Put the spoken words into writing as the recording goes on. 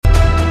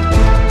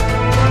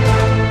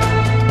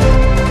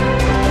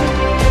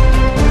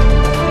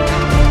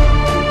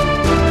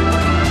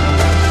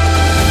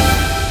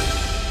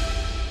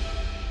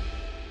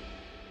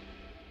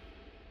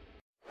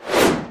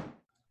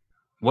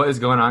What is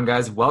going on,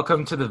 guys?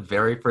 Welcome to the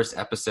very first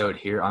episode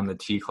here on the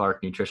T.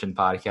 Clark Nutrition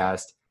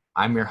Podcast.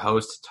 I'm your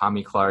host,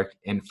 Tommy Clark.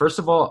 And first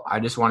of all, I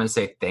just want to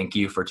say thank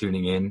you for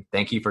tuning in.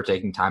 Thank you for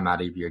taking time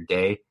out of your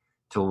day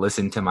to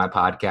listen to my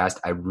podcast.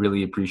 I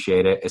really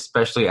appreciate it,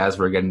 especially as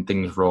we're getting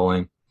things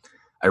rolling.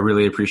 I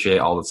really appreciate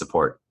all the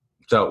support.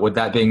 So with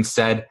that being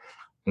said,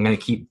 I'm going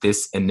to keep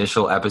this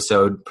initial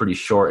episode pretty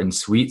short and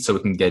sweet so we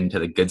can get into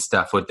the good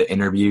stuff with the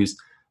interviews.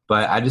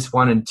 But I just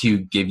wanted to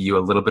give you a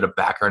little bit of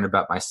background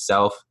about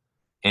myself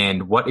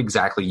and what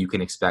exactly you can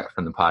expect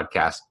from the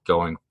podcast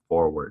going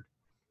forward.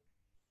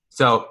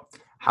 So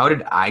how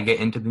did I get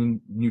into the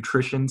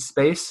nutrition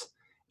space?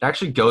 It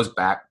actually goes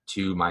back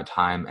to my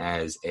time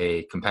as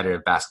a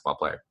competitive basketball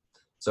player.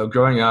 So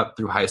growing up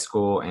through high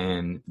school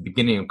and the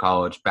beginning of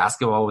college,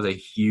 basketball was a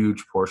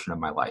huge portion of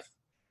my life.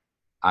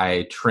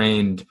 I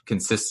trained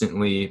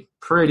consistently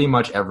pretty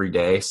much every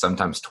day,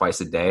 sometimes twice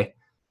a day.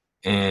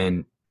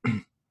 And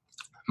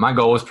my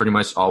goal was pretty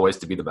much always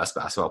to be the best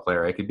basketball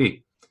player I could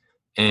be.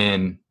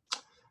 And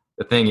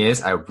the thing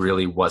is, I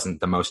really wasn't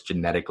the most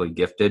genetically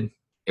gifted.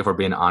 If we're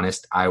being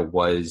honest, I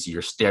was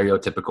your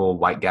stereotypical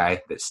white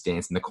guy that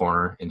stands in the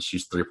corner and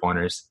shoots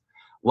three-pointers.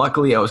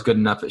 Luckily, I was good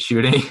enough at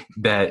shooting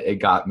that it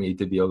got me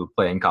to be able to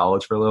play in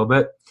college for a little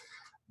bit.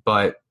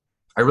 But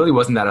I really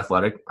wasn't that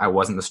athletic. I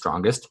wasn't the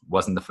strongest,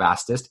 wasn't the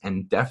fastest,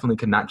 and definitely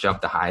could not jump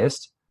the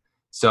highest.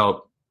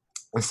 So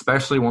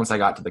especially once I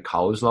got to the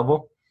college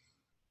level,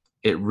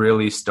 it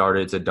really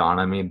started to dawn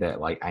on me that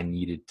I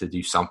needed to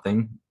do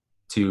something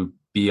to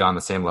be on the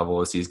same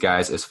level as these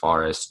guys as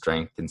far as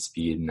strength and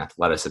speed and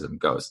athleticism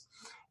goes.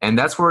 And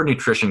that's where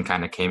nutrition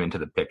kind of came into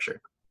the picture.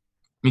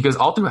 Because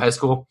all through high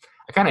school,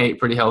 I kind of ate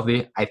pretty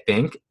healthy, I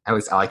think. At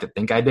least I like to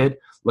think I did.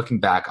 Looking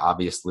back,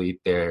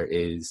 obviously, there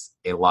is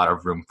a lot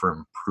of room for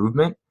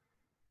improvement.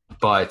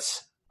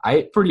 But I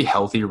ate pretty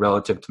healthy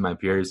relative to my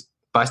peers.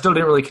 But I still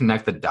didn't really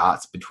connect the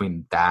dots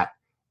between that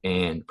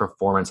and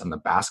performance on the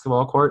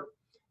basketball court.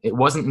 It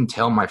wasn't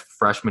until my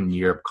freshman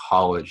year of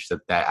college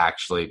that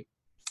actually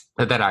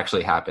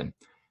happened.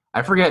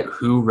 I forget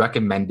who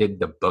recommended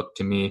the book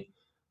to me,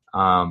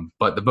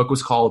 but the book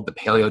was called The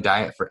Paleo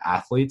Diet for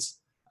Athletes.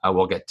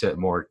 We'll get to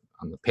more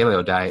on the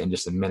paleo diet in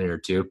just a minute or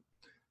two.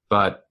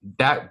 But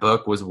that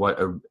book was what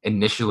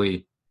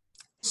initially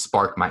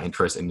sparked my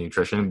interest in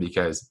nutrition,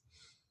 because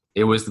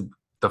it was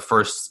the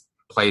first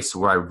place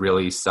where I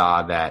really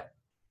saw that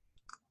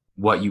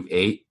what you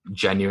ate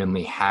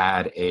genuinely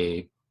had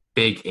a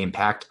big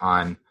impact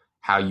on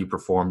how you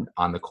performed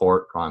on the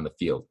court or on the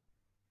field.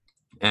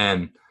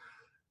 And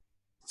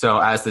so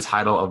as the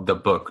title of the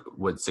book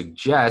would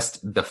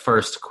suggest, the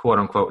first quote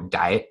unquote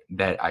diet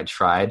that I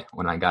tried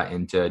when I got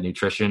into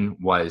nutrition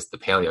was the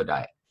paleo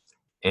diet.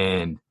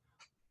 And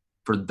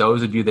for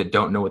those of you that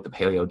don't know what the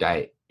paleo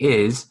diet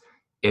is,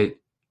 it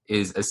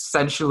is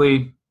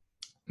essentially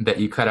that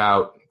you cut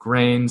out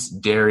grains,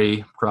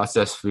 dairy,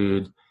 processed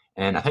food,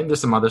 and I think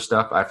there's some other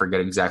stuff. I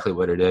forget exactly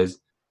what it is.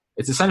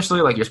 It's essentially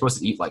you're supposed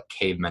to eat like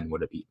cavemen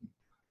would have eaten.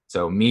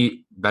 So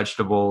meat,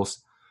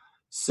 vegetables,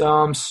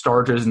 some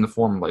starches in the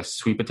form of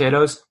sweet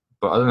potatoes,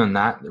 but other than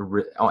that,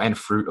 and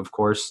fruit, of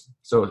course.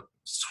 So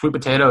sweet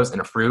potatoes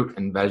and fruit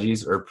and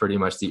veggies are pretty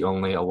much the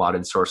only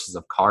allotted sources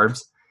of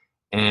carbs.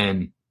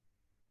 And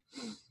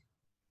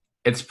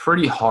it's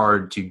pretty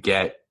hard to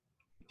get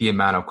the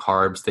amount of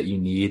carbs that you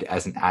need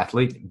as an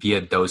athlete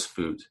via those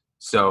foods.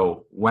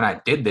 So when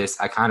I did this,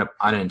 I kind of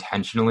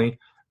unintentionally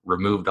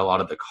removed a lot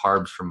of the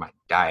carbs from my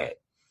diet.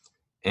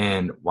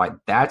 And why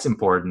that's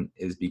important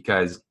is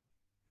because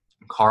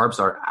carbs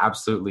are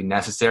absolutely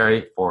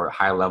necessary for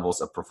high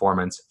levels of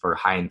performance for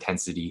high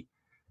intensity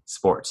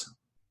sports.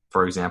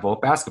 For example,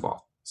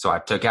 basketball. So I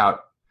took out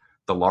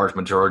the large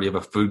majority of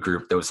a food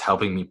group that was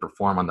helping me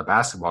perform on the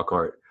basketball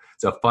court.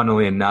 So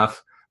funnily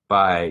enough,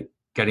 by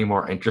getting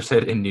more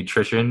interested in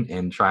nutrition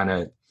and trying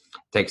to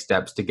take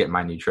steps to get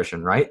my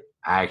nutrition right,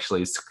 I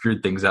actually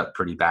screwed things up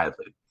pretty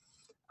badly.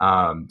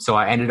 So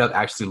I ended up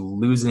actually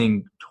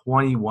losing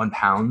 21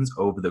 pounds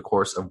over the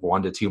course of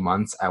 1 to 2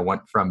 months. I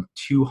went from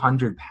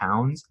 200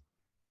 pounds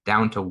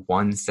down to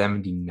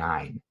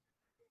 179.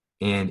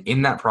 And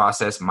in that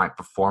process, my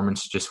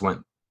performance just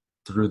went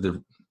through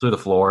the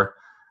floor.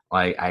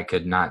 I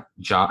could not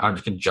jump. I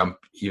could jump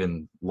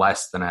even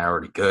less than I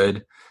already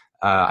could.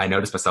 I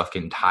noticed myself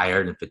getting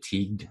tired and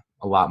fatigued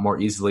a lot more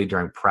easily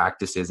during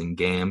practices and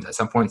games. At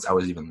some points, I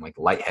was even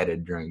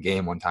lightheaded during a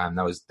game one time.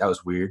 That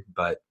was weird,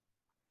 but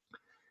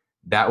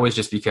that was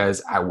just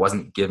because I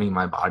wasn't giving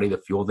my body the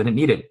fuel that it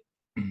needed.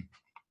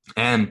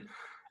 And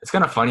it's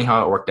kind of funny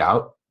how it worked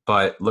out,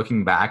 but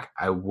looking back,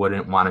 I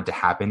wouldn't want it to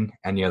happen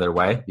any other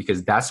way,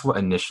 because that's what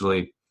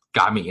initially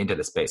got me into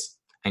the space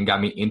and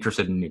got me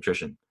interested in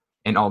nutrition.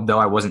 And although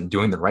I wasn't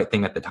doing the right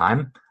thing at the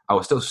time, I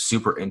was still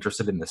super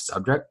interested in the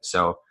subject.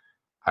 So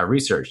I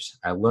researched,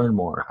 I learned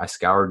more, I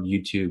scoured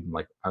YouTube.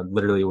 I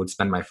literally would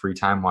spend my free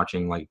time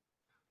watching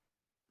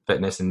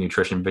fitness and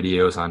nutrition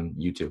videos on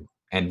YouTube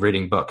and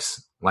reading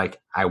books.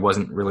 I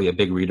wasn't really a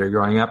big reader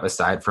growing up,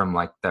 aside from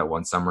that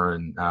one summer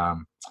in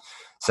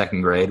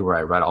second grade where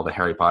I read all the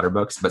Harry Potter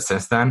books. But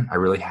since then, I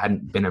really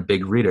hadn't been a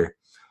big reader.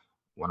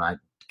 when I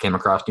came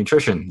across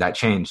nutrition, that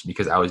changed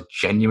because I was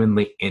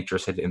genuinely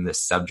interested in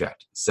this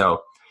subject.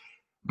 So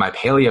my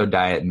paleo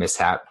diet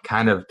mishap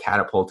kind of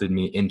catapulted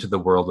me into the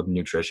world of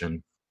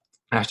nutrition.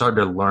 And I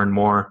started to learn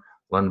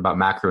about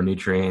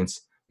macronutrients,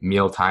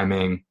 meal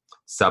timing,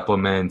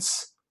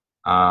 supplements,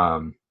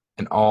 and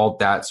all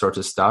that sorts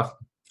of stuff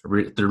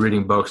through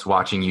reading books,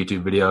 watching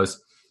YouTube videos,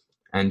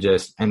 and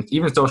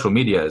even social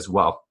media as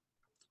well.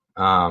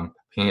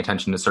 Paying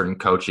attention to certain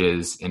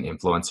coaches and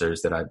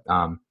influencers that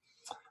I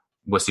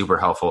was super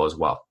helpful as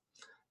well.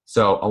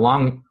 So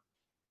along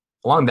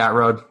that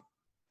road,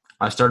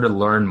 I started to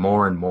learn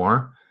more and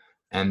more.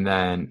 And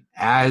then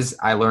as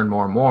I learned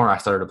more and more, I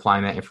started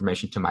applying that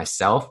information to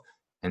myself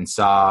and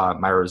saw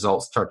my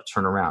results start to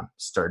turn around,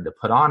 started to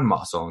put on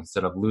muscle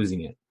instead of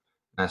losing it.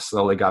 And I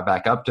slowly got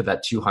back up to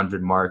that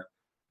 200 mark.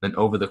 Then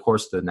over the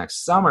course of the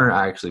next summer,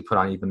 I actually put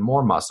on even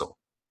more muscle.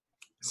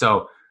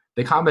 So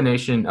the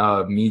combination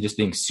of me just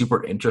being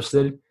super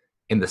interested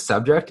in the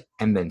subject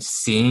and then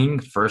seeing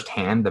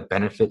firsthand the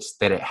benefits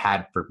that it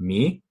had for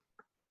me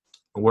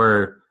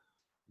were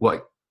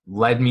what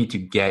led me to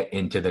get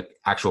into the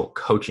actual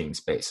coaching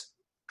space.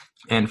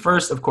 And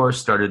first, of course,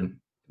 started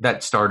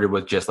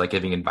with just like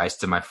giving advice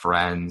to my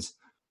friends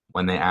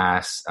when they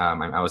asked.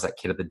 I was that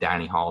kid at the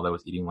dining hall that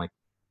was eating like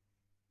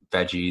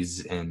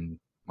veggies and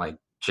like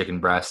chicken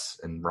breasts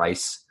and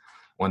rice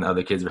when the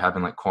other kids were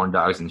having like corn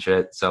dogs and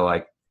shit. So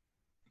like,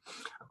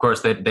 of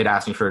course, they'd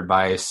ask me for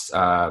advice,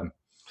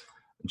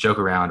 joke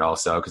around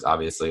also, because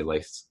obviously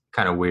like it's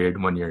kind of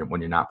weird when you're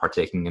not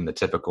partaking in the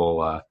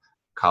typical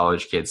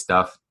college kid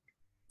stuff.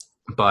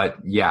 But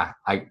yeah,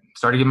 I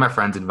started giving my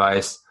friends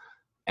advice,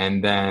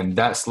 and then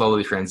that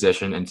slowly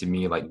transitioned into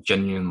me like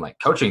genuine like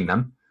coaching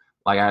them.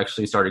 Like I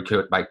actually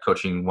started by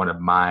coaching one of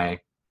my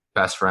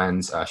best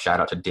friends. Shout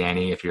out to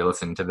Danny if you're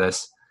listening to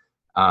this.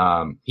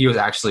 He was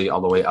actually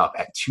all the way up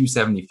at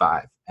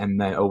 275, and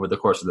then over the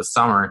course of the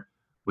summer,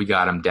 we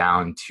got him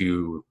down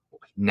to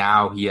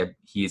now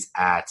he's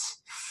at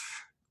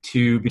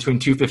between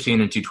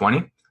 215 and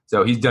 220.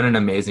 So he's done an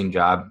amazing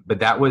job. But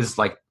that was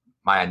like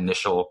my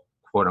initial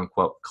quote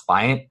unquote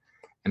client.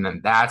 And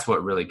then that's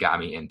what really got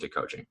me into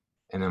coaching.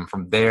 And then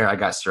from there, I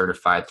got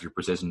certified through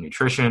Precision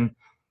Nutrition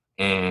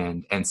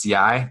and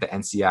NCI. The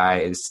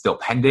NCI is still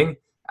pending.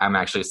 I'm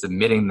actually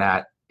submitting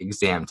that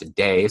exam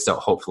today. So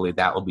hopefully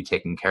that will be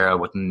taken care of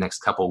within the next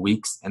couple of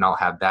weeks, and I'll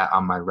have that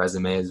on my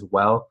resume as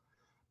well.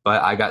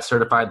 But I got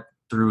certified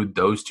through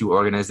those two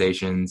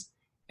organizations.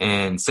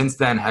 And since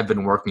then, have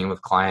been working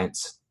with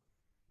clients,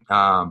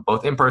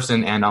 both in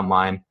person and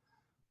online,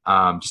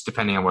 just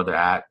depending on where they're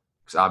at.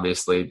 Because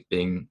obviously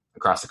being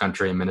across the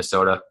country in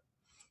Minnesota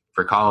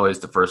for college,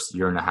 the first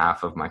year and a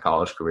half of my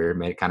college career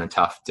made it kind of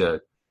tough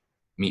to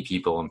meet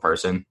people in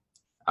person,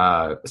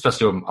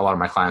 especially when a lot of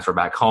my clients were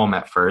back home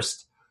at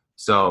first.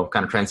 So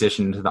kind of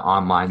transitioned into the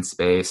online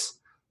space,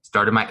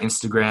 started my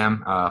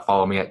Instagram,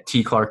 follow me at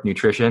T Clark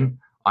Nutrition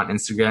on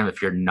Instagram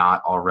if you're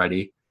not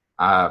already.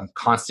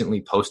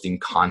 Constantly posting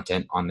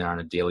content on there on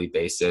a daily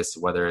basis,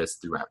 whether it's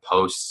through my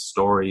posts,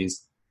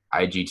 stories,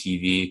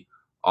 IGTV,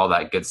 all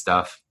that good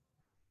stuff.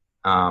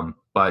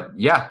 But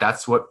yeah,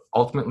 that's what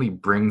ultimately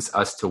brings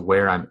us to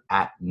where I'm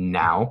at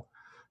now,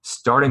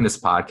 starting this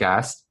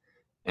podcast.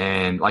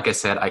 And like I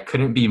said, I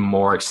couldn't be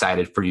more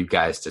excited for you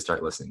guys to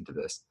start listening to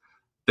this.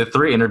 The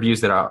 3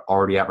 interviews that are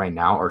already out right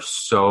now are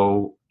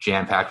so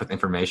jam-packed with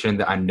information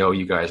that I know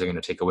you guys are going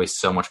to take away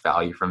so much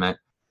value from it.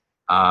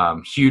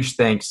 Huge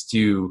thanks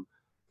to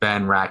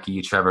Ben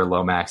Racky, Trevor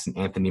Lomax, and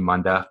Anthony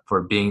Munda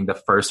for being the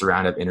first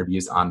round of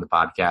interviews on the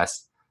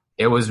podcast.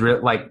 It was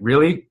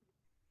really,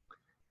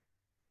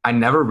 I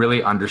never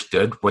really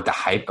understood what the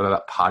hype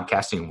about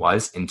podcasting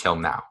was until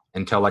now,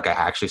 until like I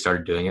actually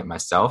started doing it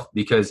myself,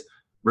 because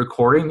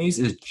recording these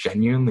is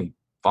genuinely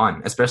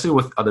fun, especially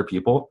with other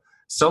people.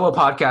 Solo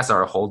podcasts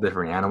are a whole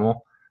different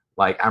animal.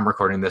 Like I'm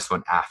recording this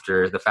one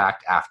after the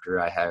fact, after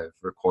I have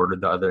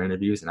recorded the other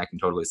interviews, and I can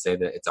totally say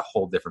that it's a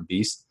whole different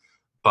beast.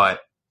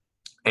 But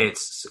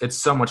it's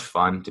so much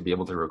fun to be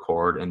able to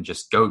record and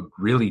just go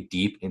really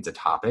deep into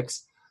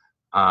topics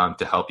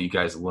to help you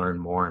guys learn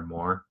more and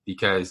more.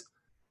 Because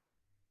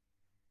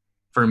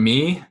for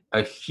me,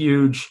 a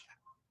huge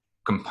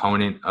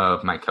component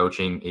of my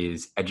coaching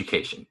is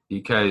education.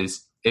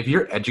 Because if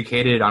you're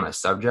educated on a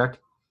subject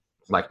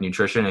like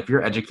nutrition, if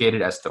you're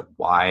educated as to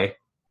why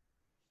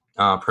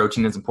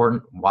protein is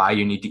important, why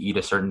you need to eat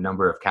a certain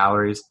number of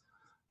calories,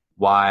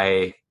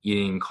 why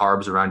eating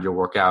carbs around your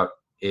workout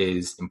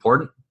is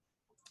important,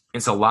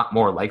 it's a lot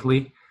more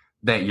likely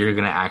that you're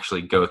going to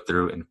actually go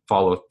through and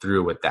follow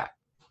through with that.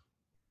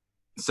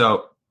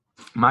 So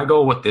my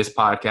goal with this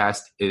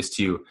podcast is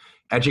to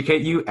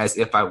educate you as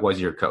if I was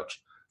your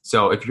coach.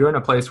 So if you're in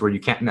a place where you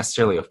can't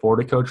necessarily afford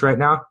a coach right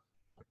now,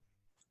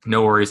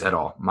 no worries at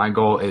all. My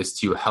goal is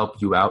to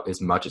help you out as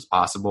much as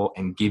possible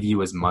and give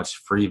you as much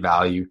free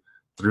value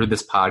through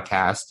this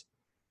podcast,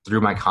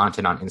 through my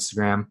content on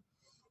Instagram,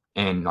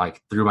 and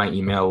like through my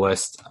email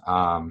list,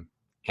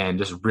 and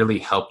just really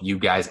help you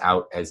guys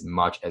out as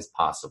much as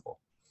possible.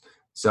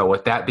 So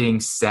with that being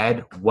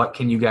said, what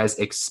can you guys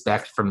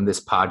expect from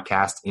this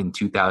podcast in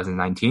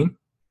 2019?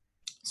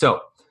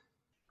 So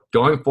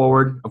going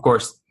forward, of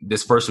course,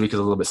 this first week is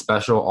a little bit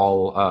special.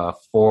 All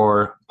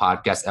 4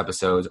 podcast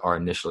episodes are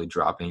initially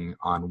dropping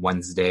on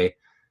Wednesday.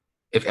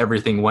 If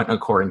everything went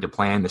according to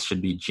plan, this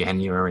should be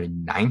January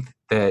 9th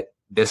that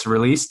this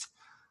released.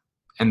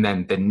 And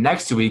then the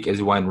next week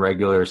is when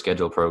regular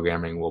scheduled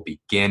programming will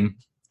begin.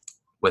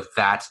 With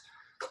that,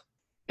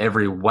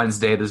 every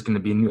Wednesday there's going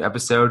to be a new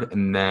episode.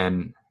 And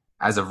then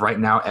as of right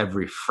now,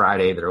 every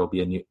Friday there will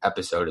be a new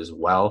episode as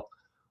well.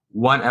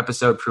 1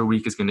 episode per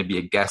week is going to be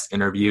a guest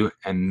interview.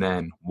 And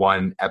then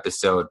 1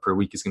 episode per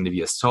week is going to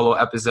be a solo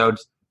episode.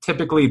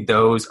 Typically,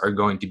 those are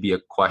going to be a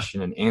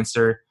question and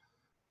answer.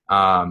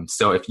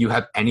 So if you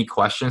have any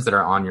questions that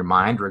are on your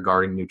mind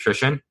regarding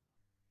nutrition,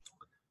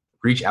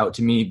 reach out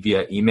to me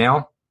via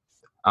email.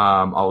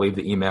 I'll leave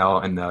the email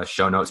in the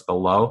show notes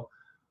below,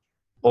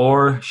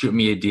 or shoot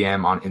me a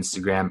DM on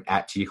Instagram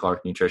at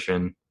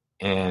 @TClarkNutrition.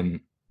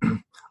 And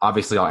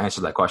obviously I'll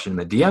answer that question in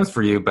the DMs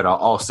for you, but I'll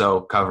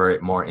also cover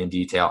it more in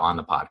detail on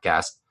the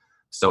podcast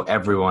so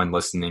everyone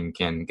listening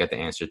can get the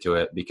answer to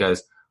it,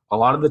 because a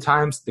lot of the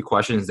times the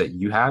questions that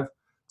you have,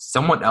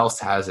 someone else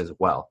has as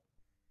well.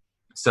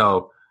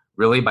 So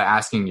really, by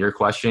asking your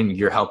question,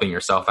 you're helping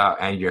yourself out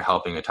and you're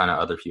helping a ton of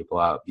other people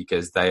out,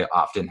 because they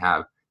often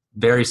have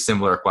very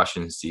similar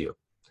questions to you.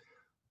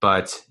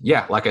 But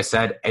yeah, like I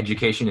said,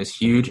 education is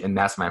huge, and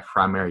that's my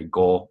primary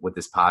goal with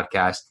this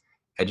podcast.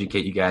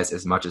 Educate you guys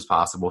as much as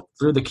possible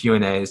through the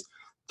Q&As,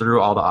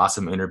 through all the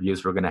awesome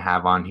interviews we're going to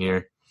have on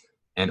here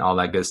and all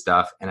that good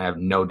stuff. And I have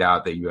no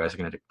doubt that you guys are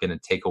going to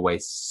take away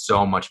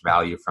so much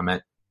value from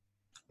it.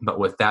 But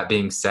with that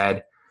being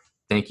said,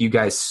 thank you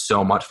guys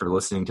so much for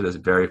listening to this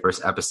very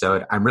first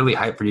episode. I'm really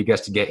hyped for you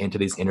guys to get into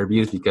these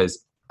interviews because,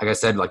 like I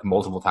said, like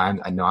multiple times,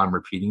 I know I'm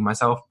repeating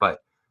myself, but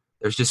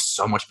there's just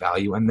so much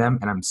value in them,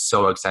 and I'm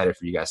so excited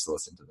for you guys to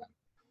listen to them.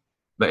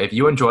 But if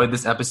you enjoyed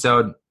this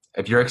episode,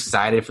 if you're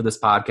excited for this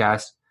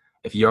podcast,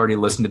 if you already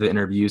listened to the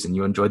interviews and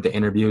you enjoyed the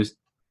interviews,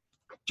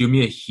 do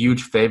me a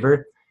huge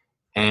favor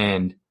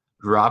and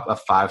drop a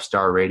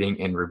 5-star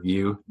rating and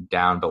review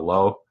down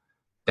below.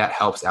 That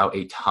helps out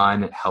a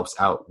ton. It helps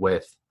out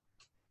with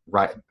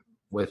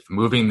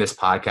moving this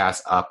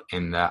podcast up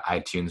in the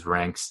iTunes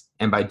ranks.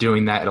 And by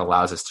doing that, it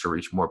allows us to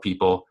reach more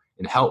people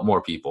and help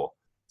more people.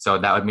 So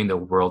that would mean the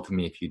world to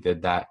me if you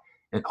did that.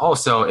 And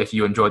also, if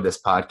you enjoyed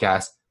this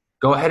podcast,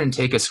 go ahead and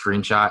take a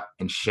screenshot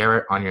and share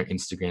it on your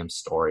Instagram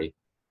story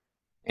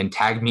and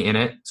tag me in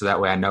it so that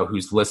way I know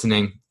who's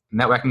listening, and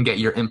that way I can get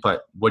your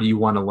input. What do you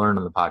want to learn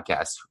on the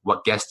podcast?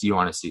 What guests do you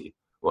want to see?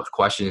 What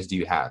questions do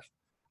you have?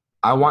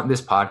 I want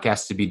this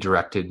podcast to be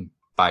directed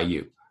by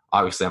you.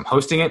 Obviously, I'm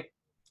hosting it,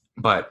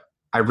 but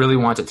I really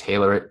want to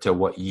tailor it to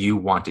what you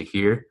want to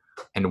hear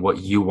and what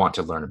you want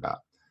to learn about.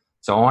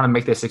 So I want to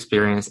make this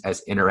experience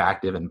as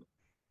interactive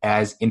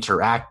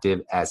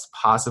as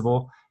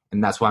possible.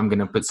 And that's why I'm going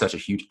to put such a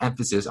huge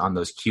emphasis on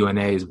those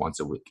Q&As once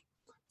a week.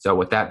 So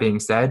with that being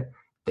said,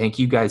 thank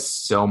you guys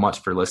so much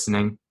for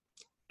listening.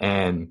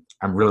 And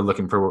I'm really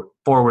looking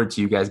forward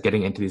to you guys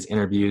getting into these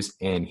interviews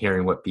and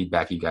hearing what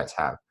feedback you guys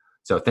have.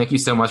 So thank you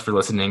so much for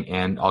listening,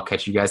 and I'll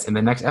catch you guys in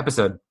the next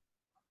episode.